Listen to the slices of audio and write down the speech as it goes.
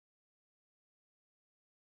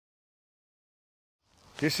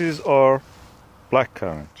This is our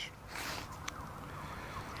blackcurrant.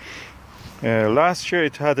 Last year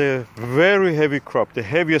it had a very heavy crop, the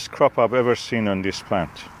heaviest crop I've ever seen on this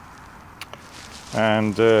plant.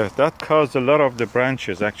 And that caused a lot of the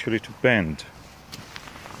branches actually to bend.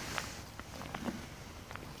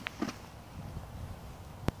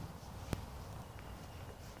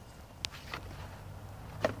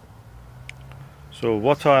 So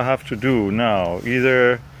what I have to do now,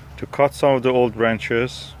 either to cut some of the old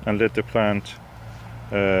branches and let the plant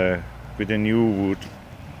with the new wood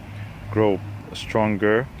grow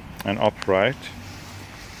stronger and upright,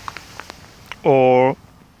 or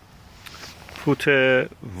put a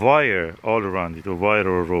wire all around it, a wire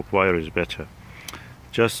or a rope. Wire is better,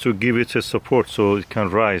 just to give it a support so it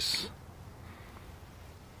can rise.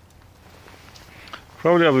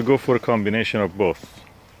 Probably I will go for a combination of both.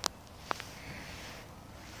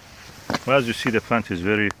 Well, as you see, the plant is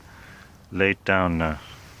very laid down now.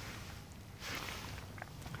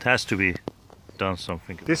 It has to be done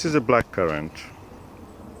something. This is a blackcurrant,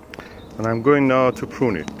 and I'm going now to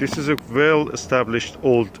prune it. This is a well-established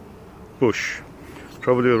old bush,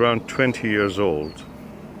 probably around 20 years old,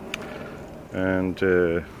 and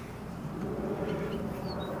the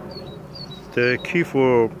key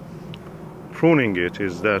for pruning it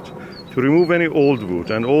is that to remove any old wood,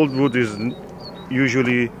 and old wood is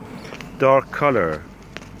usually dark color,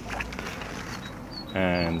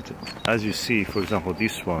 and as you see, for example,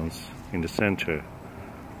 these ones in the center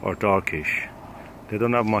are darkish. They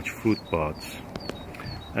don't have much fruit buds,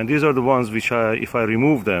 and these are the ones which if I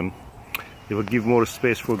remove them, they will give more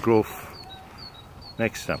space for growth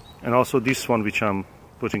next time. And also this one which I'm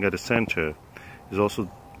putting at the center is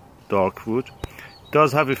also dark wood. It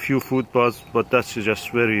does have a few fruit buds, but that's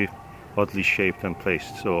just very oddly shaped and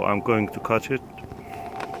placed, so I'm going to cut it.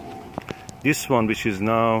 This one, which is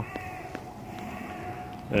now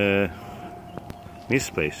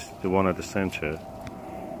misplaced, the one at the center,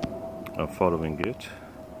 I'm following it.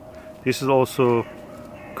 This is also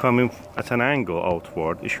coming at an angle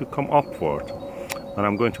outward. It should come upward, and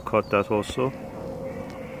I'm going to cut that also,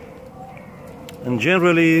 and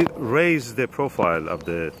generally raise the profile of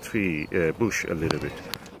the tree bush a little bit,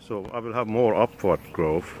 so I will have more upward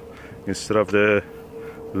growth instead of the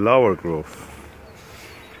lower growth,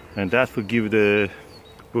 and that will give the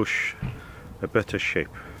bush a better shape.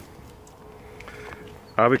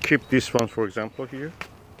 I will keep this one, for example, here,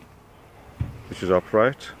 which is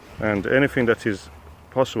upright, and anything that is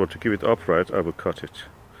possible to keep it upright, I will cut it.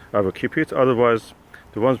 I will keep it, otherwise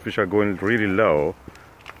the ones which are going really low,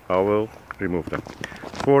 I will remove them.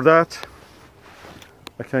 For that,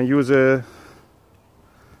 I can use a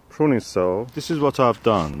pruning saw. This is what I've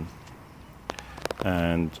done,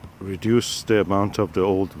 and reduce the amount of the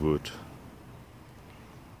old wood,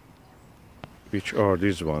 which are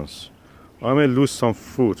these ones. I may lose some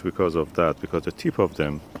fruit because of that, because the tip of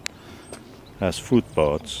them has fruit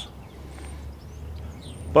buds,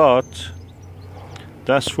 but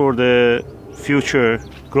that's for the future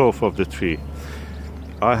growth of the tree.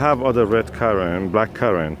 I have other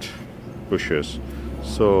blackcurrant bushes,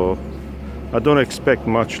 so I don't expect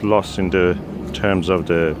much loss in the terms of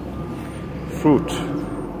the fruit,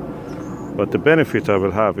 but the benefit I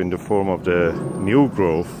will have in the form of the new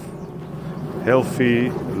growth,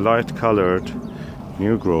 healthy, light colored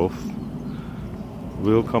new growth,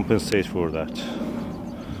 will compensate for that.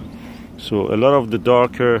 So a lot of the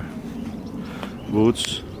darker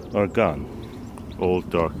woods are gone, old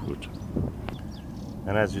dark wood,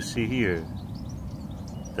 and as you see here,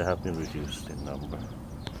 they have been reduced in number.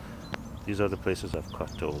 These are the places I've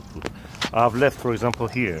cut the old wood. I've left, for example,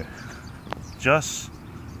 here just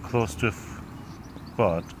close to a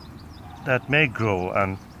bud that may grow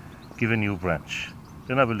and give a new branch.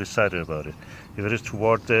 Then I will decide about it. If it is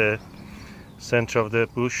toward the center of the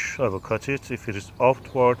bush, I will cut it. If it is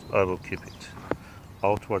outward, I will keep it.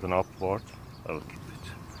 Outward and upward, I will keep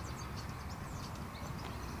it.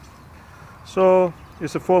 So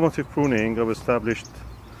it's a formative pruning of established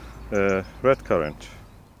blackcurrant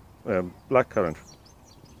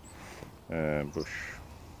bush.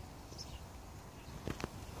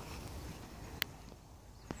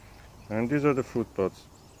 And these are the fruit buds,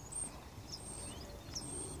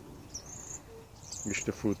 which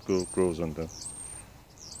the fruit grows on them,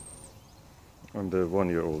 on the 1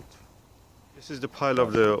 year old. This is the pile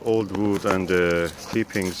of the old wood and the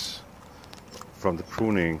clippings from the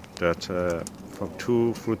pruning that from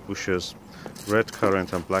 2 fruit bushes, red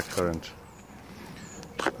currant and black currant,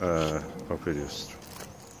 are produced.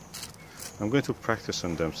 I'm going to practice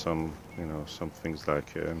on them some things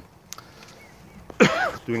like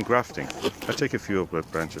doing grafting. I take a few of the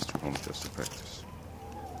branches to home just to practice.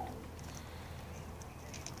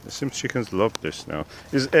 It seems chickens love this now.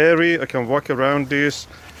 It's airy, I can walk around this.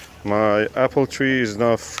 My apple tree is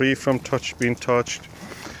now free from being touched.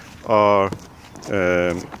 Our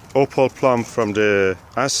opal plum from the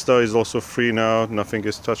asta is also free now. Nothing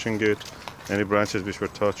is touching it. Any branches which were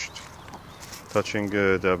touching,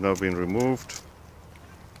 they have now been removed.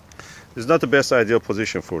 It's not the best ideal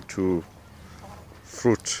position for two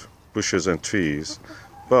fruit bushes and trees,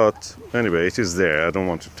 but anyway, it is there. I don't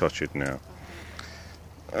want to touch it now.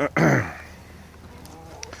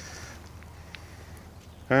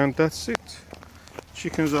 And that's it.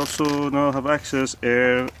 Chickens also now have access,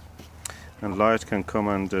 air and light can come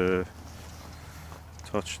and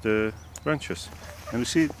touch the branches. And you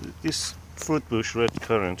see, this fruit bush, red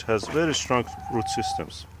currant, has very strong root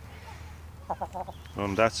systems.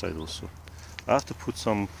 On that side also. I have to put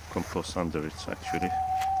some compost under it actually.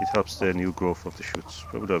 It helps the new growth of the shoots.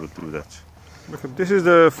 Probably I will do that. Look, this is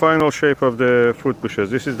the final shape of the fruit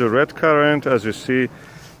bushes. This is the red currant, as you see,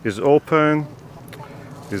 is open,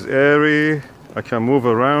 is airy. I can move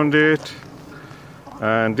around it.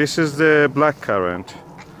 And this is the black currant.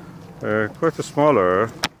 Quite a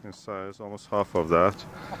smaller in size, almost half of that.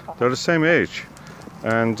 They're the same age.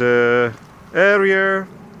 And airier,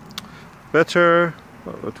 better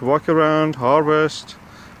to walk around, harvest,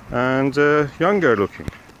 and younger looking.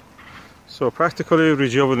 So practically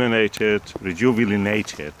rejuvenated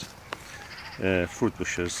fruit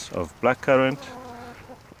bushes of blackcurrant,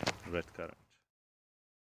 red currant.